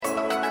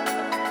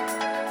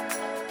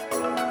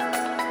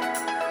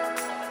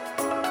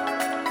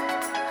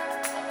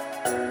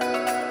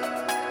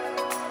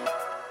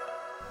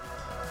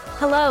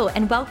Hello,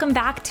 and welcome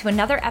back to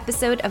another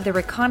episode of the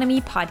REconomy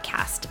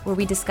Podcast, where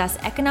we discuss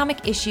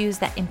economic issues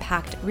that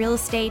impact real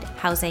estate,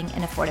 housing,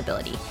 and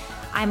affordability.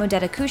 I'm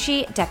Odeta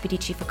Kushi, Deputy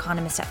Chief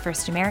Economist at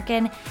First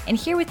American, and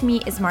here with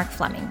me is Mark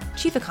Fleming,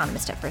 Chief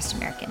Economist at First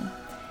American.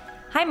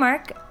 Hi,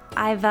 Mark.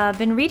 I've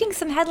been reading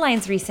some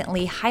headlines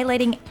recently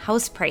highlighting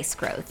house price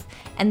growth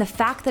and the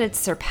fact that it's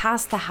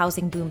surpassed the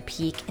housing boom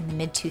peak in the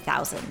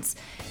mid-2000s.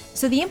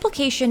 So the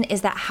implication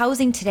is that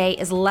housing today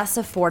is less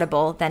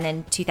affordable than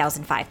in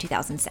 2005,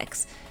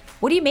 2006.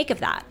 What do you make of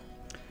that?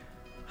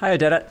 Hi,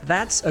 Odeta.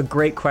 That's a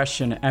great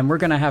question, and we're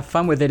going to have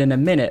fun with it in a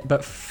minute.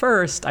 But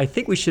first, I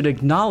think we should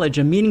acknowledge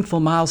a meaningful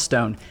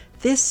milestone.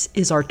 This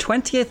is our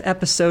 20th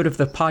episode of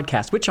the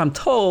podcast, which I'm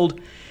told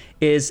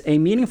is a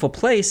meaningful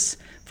place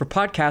for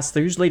podcasts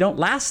that usually don't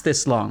last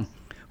this long.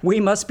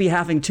 We must be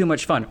having too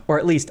much fun, or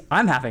at least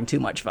I'm having too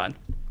much fun.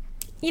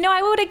 You know,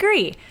 I would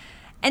agree.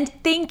 And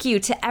thank you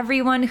to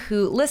everyone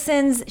who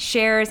listens,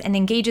 shares, and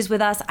engages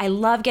with us. I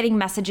love getting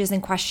messages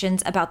and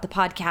questions about the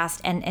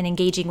podcast and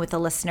engaging with the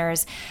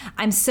listeners.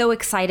 I'm so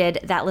excited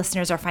that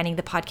listeners are finding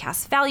the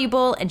podcast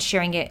valuable and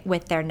sharing it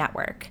with their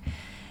network.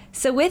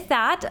 So with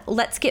that,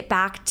 let's get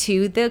back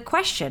to the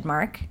question,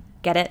 Mark.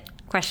 Get it?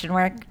 Question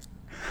mark?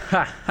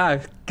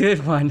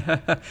 Good one.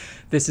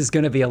 This is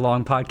going to be a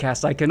long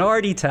podcast, I can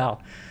already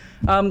tell.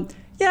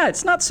 Yeah,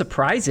 it's not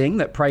surprising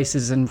that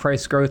prices and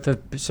price growth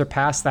have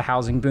surpassed the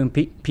housing boom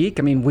peak.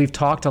 I mean, we've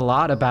talked a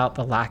lot about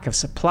the lack of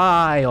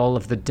supply, all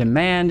of the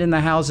demand in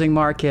the housing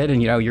market, and,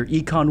 you know, your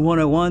Econ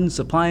 101,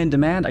 supply and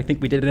demand, I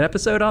think we did an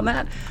episode on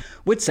that,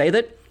 would say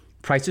that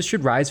prices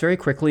should rise very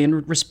quickly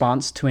in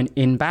response to an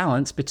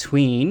imbalance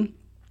between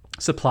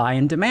supply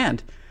and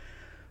demand.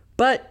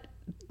 But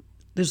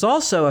there's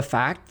also a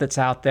fact that's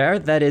out there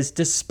that is,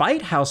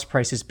 despite house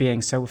prices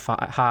being so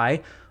high,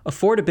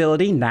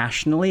 affordability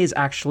nationally is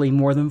actually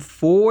more than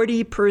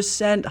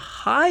 40%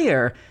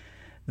 higher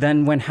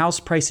than when house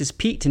prices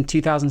peaked in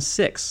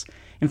 2006.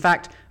 In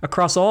fact,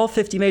 across all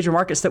 50 major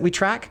markets that we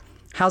track,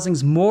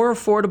 housing's more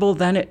affordable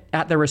than it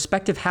at their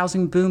respective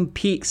housing boom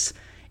peaks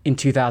in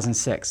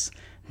 2006.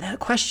 The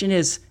question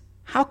is,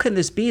 how can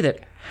this be that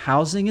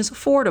housing is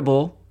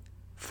affordable,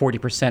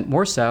 40%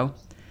 more so,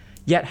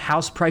 yet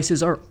house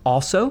prices are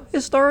also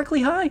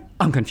historically high?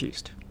 I'm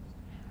confused.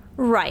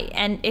 Right.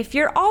 And if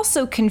you're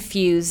also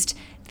confused,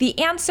 the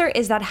answer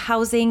is that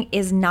housing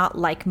is not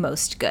like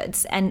most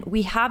goods. And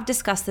we have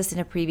discussed this in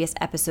a previous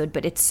episode,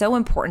 but it's so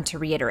important to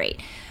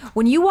reiterate.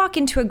 When you walk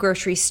into a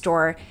grocery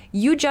store,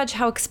 you judge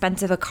how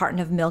expensive a carton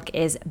of milk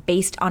is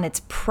based on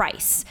its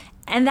price,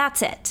 and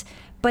that's it.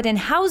 But in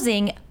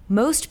housing,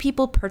 most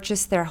people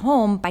purchase their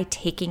home by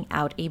taking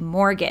out a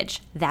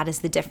mortgage. That is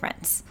the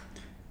difference.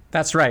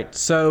 That's right.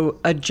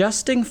 So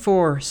adjusting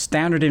for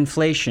standard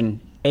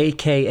inflation,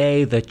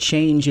 aka the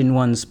change in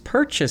one's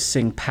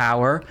purchasing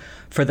power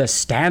for the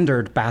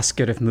standard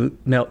basket of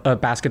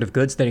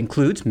goods that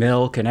includes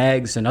milk and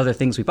eggs and other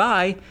things we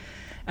buy,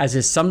 as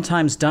is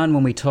sometimes done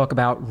when we talk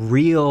about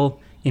real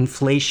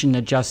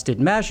inflation-adjusted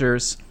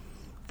measures,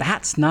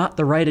 that's not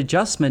the right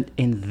adjustment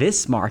in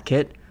this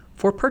market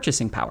for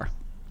purchasing power.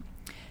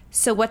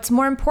 So what's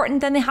more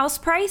important than the house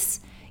price?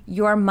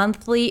 Your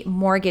monthly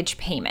mortgage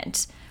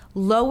payment.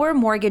 Lower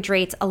mortgage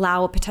rates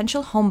allow a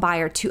potential home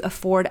buyer to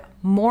afford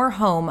more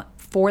home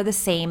for the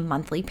same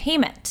monthly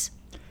payment.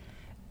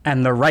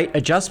 And the right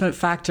adjustment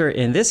factor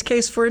in this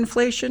case for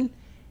inflation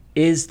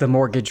is the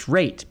mortgage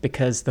rate,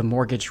 because the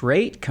mortgage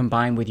rate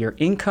combined with your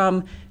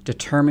income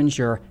determines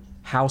your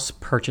house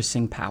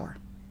purchasing power.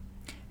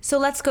 So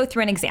let's go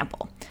through an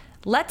example.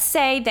 Let's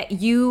say that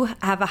you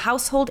have a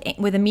household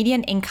with a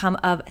median income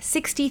of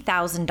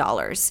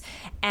 $60,000,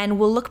 and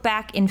we'll look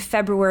back in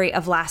February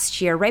of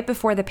last year, right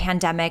before the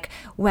pandemic,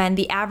 when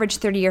the average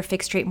 30-year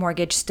fixed rate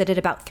mortgage stood at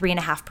about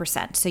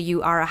 3.5%. So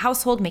you are a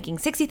household making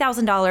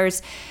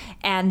 $60,000,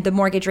 and the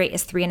mortgage rate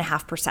is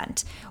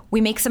 3.5%. We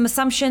make some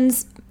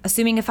assumptions,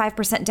 assuming a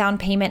 5% down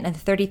payment and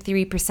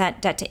 33%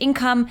 debt to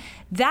income.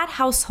 That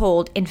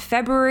household in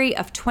February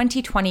of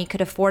 2020 could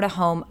afford a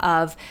home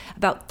of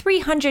about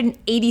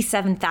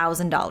 $387,000.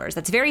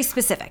 That's very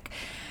specific.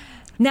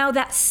 Now,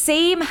 that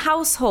same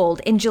household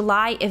in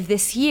July of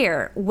this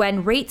year,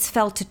 when rates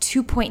fell to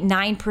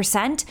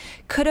 2.9%,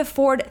 could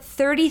afford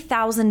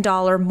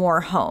 $30,000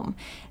 more home.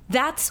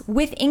 That's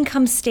with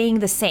income staying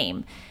the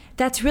same.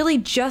 That's really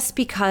just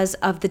because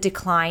of the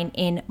decline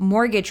in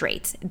mortgage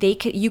rates.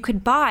 You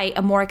could buy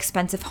a more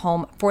expensive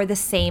home for the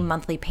same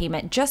monthly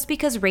payment just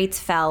because rates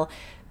fell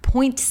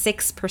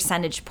 0.6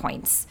 percentage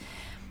points.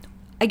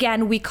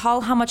 Again, we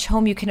call how much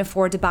home you can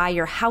afford to buy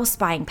your house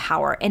buying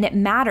power, and it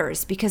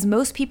matters because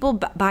most people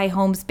buy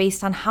homes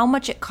based on how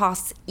much it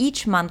costs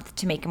each month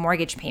to make a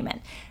mortgage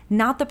payment,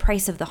 not the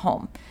price of the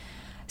home.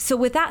 So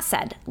with that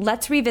said,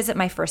 let's revisit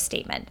my first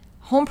statement.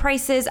 Home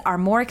prices are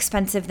more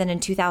expensive than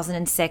in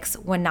 2006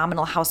 when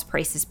nominal house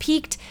prices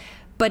peaked,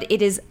 but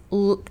is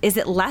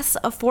it less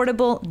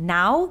affordable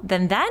now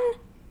than then?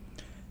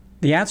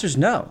 The answer is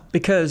no,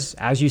 because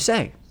as you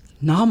say,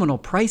 nominal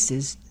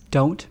prices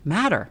don't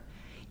matter.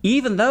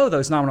 Even though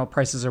those nominal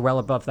prices are well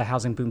above the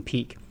housing boom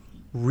peak,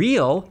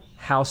 real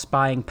house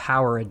buying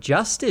power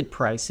adjusted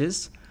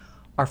prices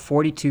are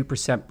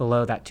 42%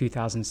 below that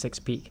 2006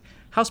 peak.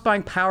 House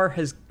buying power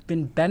has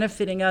been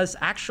benefiting us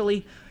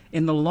actually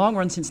in the long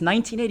run since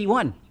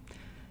 1981.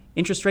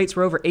 Interest rates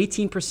were over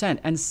 18%,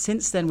 and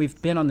since then we've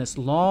been on this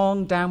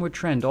long downward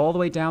trend all the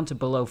way down to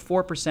below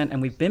 4%,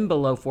 and we've been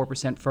below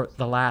 4% for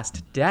the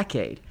last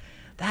decade.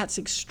 That's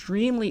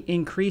extremely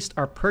increased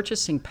our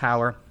purchasing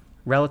power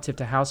relative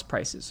to house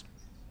prices.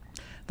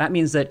 That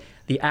means that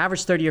the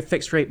average 30-year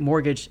fixed rate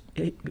mortgage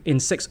of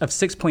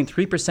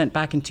 6.3%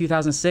 back in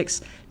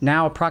 2006,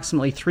 now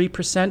approximately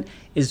 3%,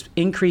 is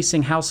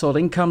increasing household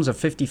incomes of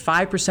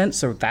 55%,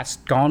 so that's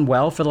gone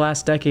well for the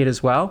last decade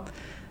as well.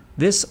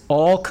 This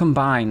all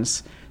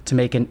combines to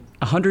make an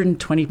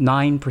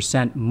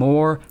 129%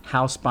 more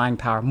house buying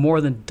power, more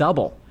than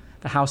double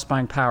the house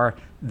buying power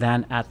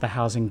than at the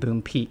housing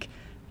boom peak.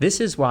 This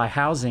is why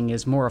housing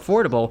is more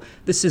affordable.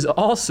 This is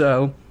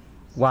also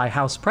why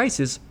house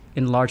prices,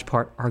 in large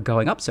part, are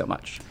going up so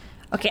much.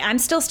 Okay, I'm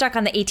still stuck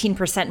on the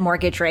 18%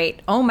 mortgage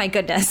rate. Oh my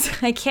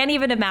goodness, I can't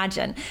even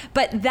imagine.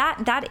 But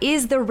that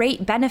is the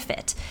rate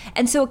benefit.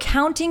 And so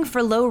accounting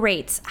for low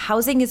rates,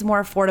 housing is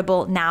more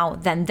affordable now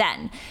than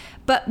then.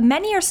 But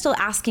many are still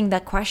asking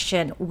the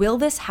question, will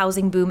this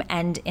housing boom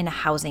end in a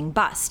housing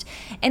bust?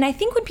 And I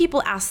think when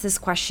people ask this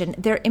question,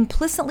 they're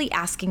implicitly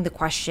asking the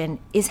question,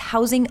 is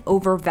housing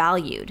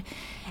overvalued?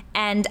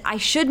 And I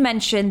should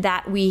mention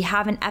that we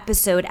have an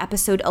episode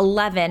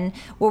 11,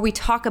 where we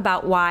talk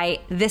about why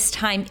this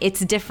time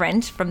it's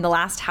different from the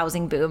last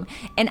housing boom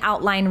and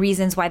outline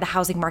reasons why the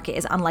housing market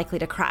is unlikely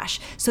to crash.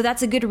 So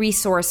that's a good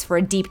resource for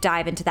a deep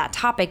dive into that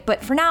topic.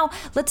 But for now,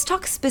 let's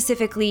talk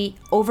specifically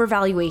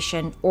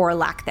overvaluation or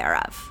lack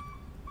thereof.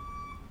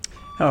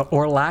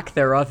 Or lack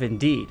thereof,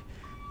 indeed.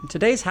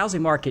 Today's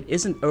housing market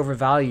isn't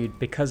overvalued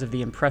because of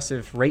the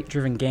impressive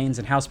rate-driven gains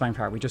in house buying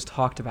power. We just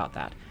talked about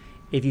that.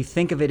 If you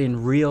think of it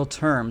in real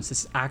terms,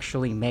 this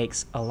actually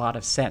makes a lot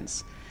of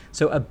sense.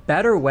 So a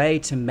better way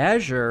to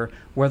measure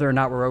whether or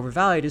not we're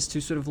overvalued is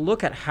to sort of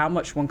look at how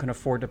much one can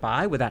afford to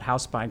buy with that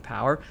house buying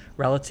power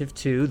relative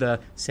to the,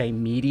 say,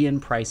 median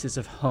prices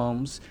of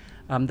homes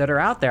that are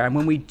out there. And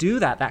when we do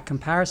that, that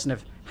comparison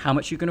of how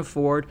much you can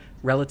afford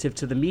relative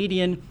to the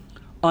median,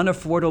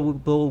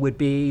 unaffordable would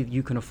be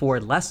you can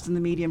afford less than the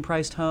median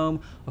priced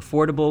home.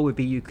 Affordable would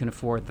be you can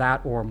afford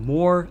that or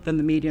more than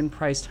the median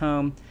priced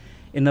home.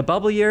 In the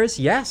bubble years,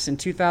 yes, in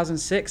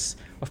 2006,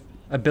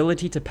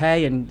 ability to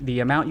pay and the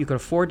amount you could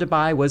afford to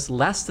buy was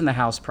less than the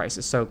house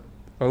prices, so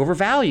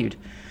overvalued.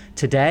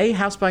 Today,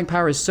 house buying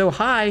power is so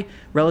high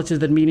relative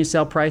to the median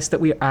sale price that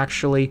we are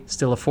actually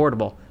still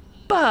affordable.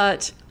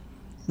 But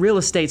real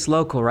estate's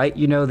local, right?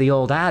 You know the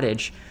old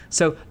adage.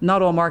 So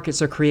not all markets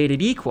are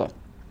created equal.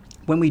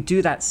 When we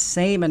do that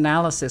same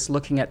analysis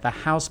looking at the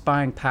house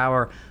buying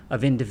power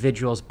of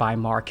individuals by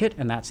market,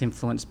 and that's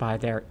influenced by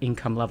their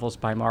income levels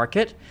by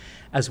market,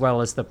 as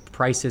well as the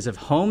prices of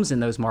homes in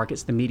those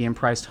markets, the median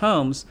priced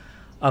homes,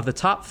 of the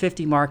top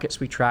 50 markets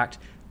we tracked,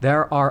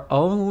 there are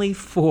only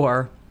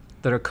 4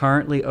 that are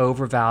currently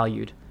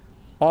overvalued.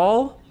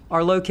 All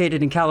are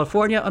located in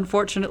California,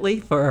 unfortunately,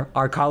 for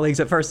our colleagues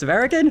at First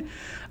American.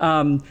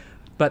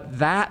 But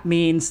that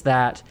means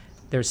that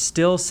there's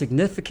still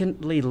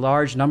significantly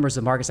large numbers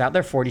of markets out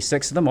there,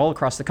 46 of them all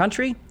across the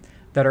country,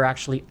 that are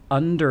actually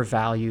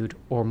undervalued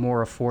or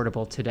more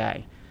affordable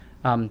today.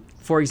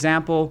 For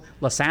example,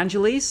 Los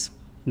Angeles,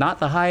 not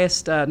the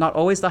highest, not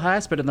always the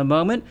highest, but at the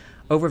moment,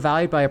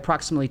 overvalued by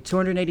approximately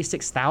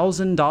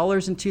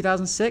 $286,000 in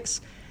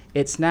 2006.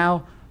 It's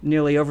now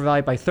nearly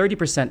overvalued by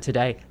 30%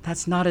 today.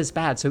 That's not as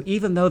bad. So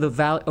even though the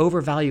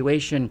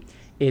overvaluation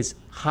is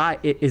high,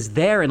 it is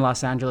there in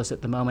Los Angeles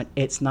at the moment,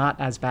 it's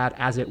not as bad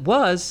as it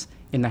was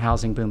in the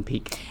housing boom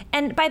peak.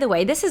 And by the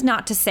way, this is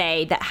not to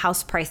say that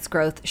house price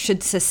growth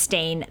should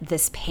sustain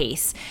this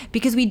pace,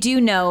 because we do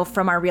know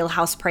from our real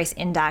house price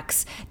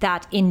index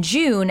that in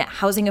June,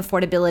 housing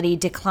affordability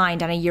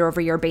declined on a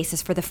year-over-year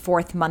basis for the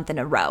 4th month in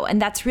a row.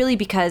 And that's really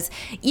because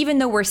even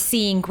though we're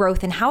seeing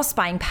growth in house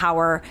buying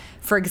power,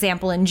 for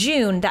example, in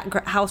June,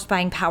 that house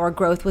buying power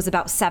growth was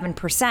about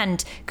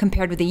 7%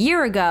 compared with a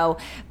year ago,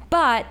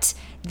 but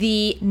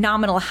the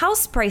nominal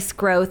house price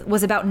growth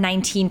was about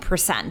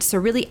 19%, so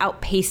really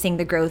outpacing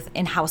the growth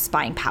in house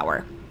buying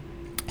power.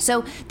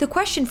 So the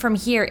question from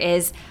here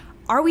is,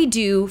 are we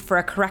due for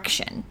a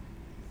correction?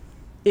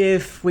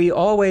 If we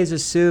always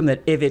assume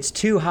that if it's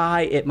too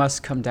high, it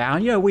must come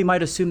down, we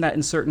might assume that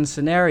in certain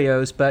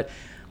scenarios, but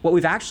what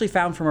we've actually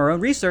found from our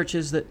own research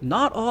is that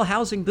not all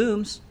housing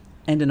booms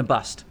end in a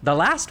bust. The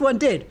last one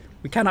did.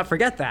 We cannot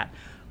forget that.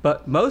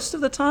 But most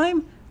of the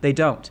time, they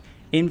don't.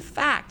 In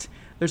fact,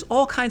 there's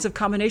all kinds of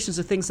combinations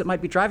of things that might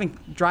be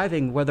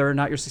driving whether or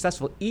not you're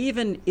successful.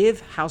 Even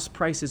if house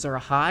prices are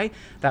high,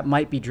 that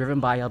might be driven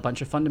by a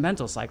bunch of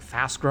fundamentals like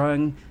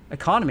fast-growing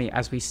economy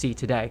as we see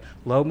today,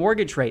 low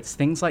mortgage rates,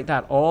 things like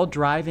that, all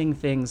driving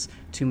things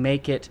to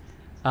make it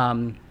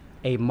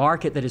a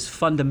market that is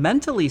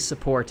fundamentally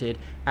supported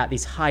at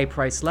these high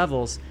price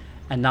levels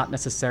and not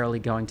necessarily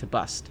going to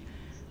bust.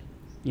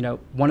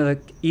 One of the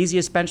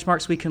easiest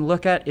benchmarks we can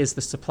look at is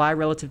the supply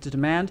relative to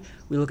demand.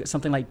 We look at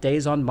something like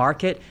days on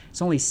market.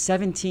 It's only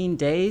 17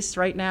 days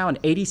right now,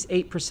 and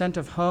 88%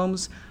 of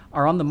homes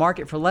are on the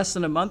market for less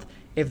than a month.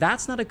 If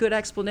that's not a good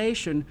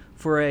explanation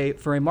for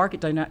a market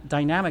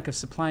dynamic of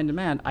supply and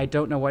demand, I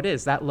don't know what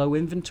is. That low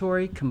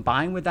inventory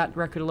combined with that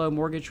record low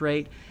mortgage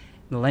rate,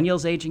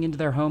 millennials aging into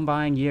their home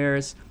buying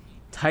years,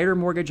 tighter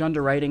mortgage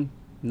underwriting,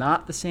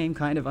 not the same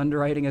kind of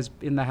underwriting as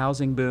in the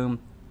housing boom.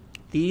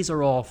 These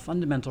are all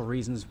fundamental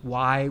reasons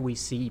why we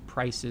see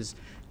prices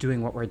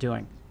doing what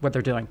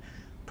they're doing.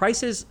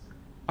 Prices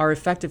are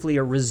effectively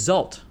a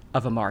result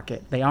of a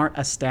market. They aren't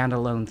a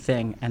standalone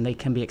thing, and they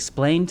can be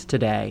explained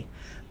today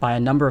by a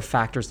number of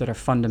factors that are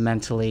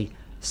fundamentally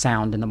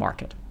sound in the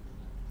market.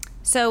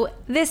 So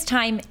this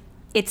time,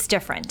 it's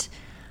different.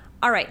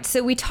 All right,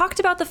 so we talked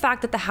about the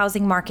fact that the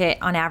housing market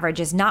on average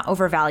is not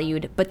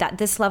overvalued, but that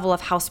this level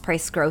of house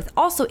price growth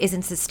also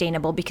isn't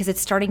sustainable because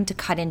it's starting to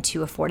cut into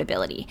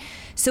affordability.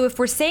 So if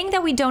we're saying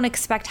that we don't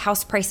expect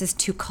house prices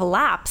to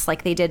collapse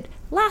like they did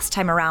last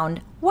time around,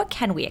 what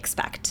can we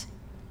expect?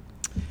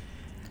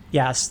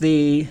 Yes,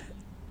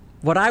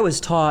 what I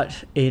was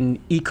taught in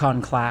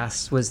econ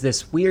class was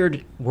this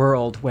weird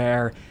world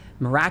where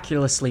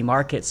miraculously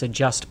markets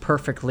adjust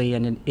perfectly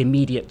and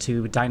immediate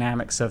to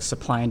dynamics of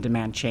supply and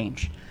demand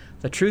change.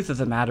 The truth of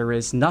the matter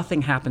is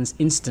nothing happens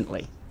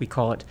instantly. We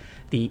call it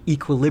the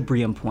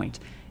equilibrium point.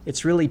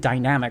 It's really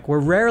dynamic. We're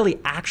rarely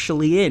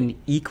actually in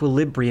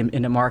equilibrium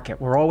in a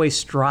market. We're always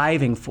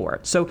striving for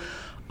it. So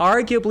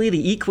arguably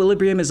the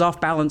equilibrium is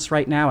off balance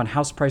right now and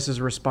house prices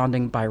are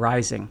responding by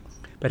rising.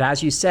 But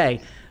as you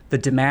say, the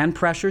demand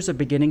pressures are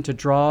beginning to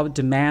draw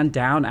demand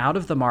down out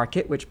of the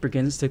market, which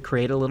begins to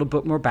create a little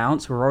bit more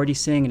balance. We're already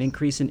seeing an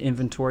increase in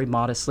inventory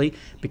modestly,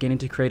 beginning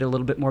to create a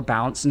little bit more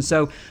balance. And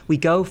so we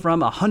go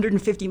from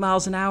 150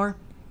 miles an hour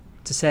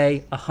to,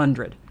 say,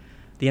 100.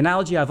 The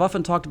analogy I've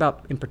often talked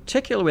about, in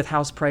particular with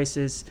house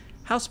prices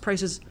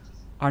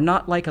are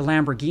not like a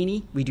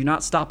Lamborghini. We do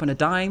not stop on a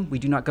dime. We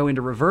do not go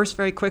into reverse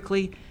very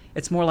quickly.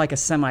 It's more like a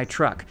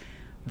semi-truck.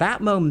 That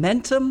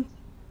momentum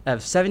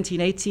of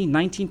 17, 18,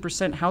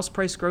 19% house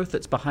price growth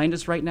that's behind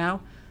us right now,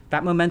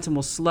 that momentum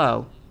will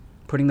slow,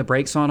 putting the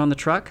brakes on the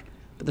truck.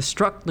 But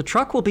the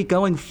truck will be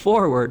going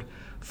forward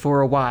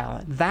for a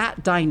while.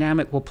 That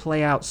dynamic will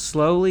play out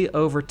slowly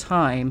over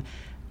time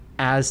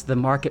as the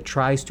market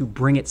tries to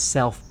bring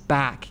itself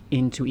back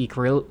into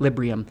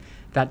equilibrium.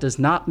 That does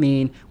not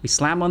mean we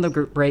slam on the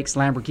brakes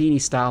Lamborghini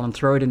style and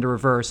throw it into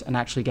reverse and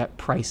actually get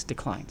price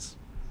declines.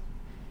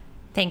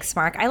 Thanks,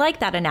 Mark. I like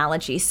that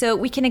analogy. So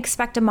we can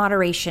expect a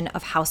moderation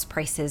of house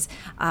prices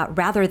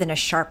rather than a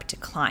sharp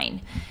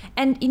decline.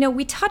 And,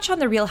 we touch on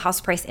the real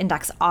house price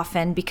index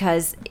often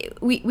because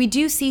we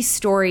do see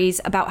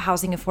stories about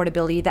housing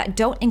affordability that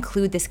don't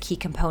include this key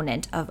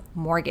component of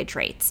mortgage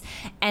rates.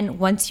 And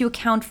once you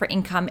account for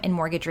income and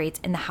mortgage rates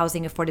in the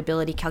housing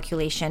affordability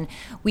calculation,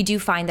 we do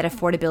find that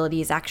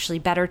affordability is actually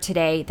better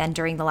today than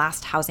during the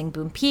last housing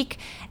boom peak.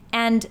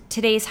 And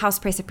today's house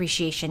price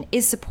appreciation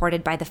is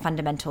supported by the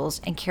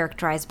fundamentals and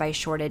characterized by a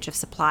shortage of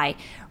supply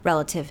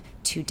relative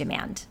to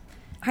demand.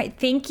 All right,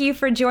 thank you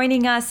for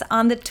joining us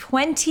on the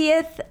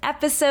 20th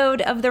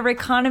episode of the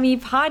REconomy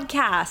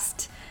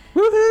Podcast.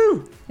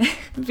 Woohoo!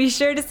 Be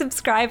sure to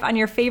subscribe on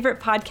your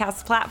favorite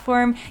podcast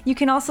platform. You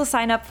can also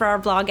sign up for our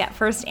blog at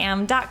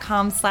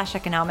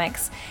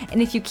firstam.com/economics.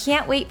 And if you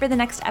can't wait for the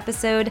next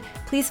episode,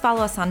 please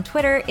follow us on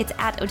Twitter. It's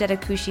at Odeta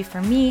Kushi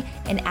for me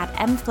and at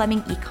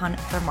mflemingecon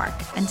for Mark.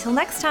 Until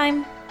next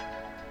time.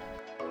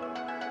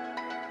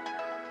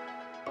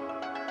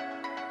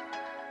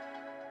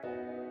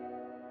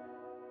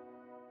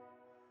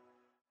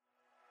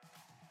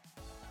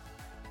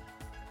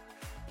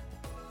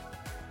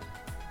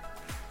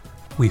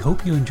 We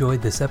hope you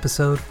enjoyed this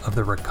episode of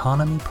the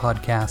REconomy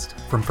Podcast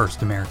from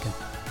First American.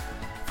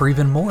 For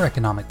even more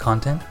economic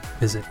content,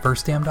 visit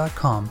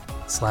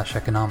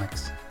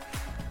firstam.com/economics.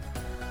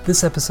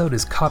 This episode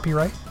is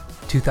copyright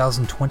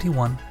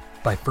 2021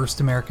 by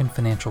First American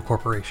Financial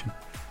Corporation.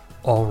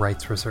 All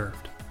rights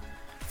reserved.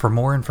 For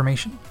more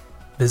information,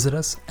 visit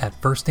us at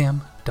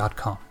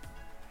firstam.com.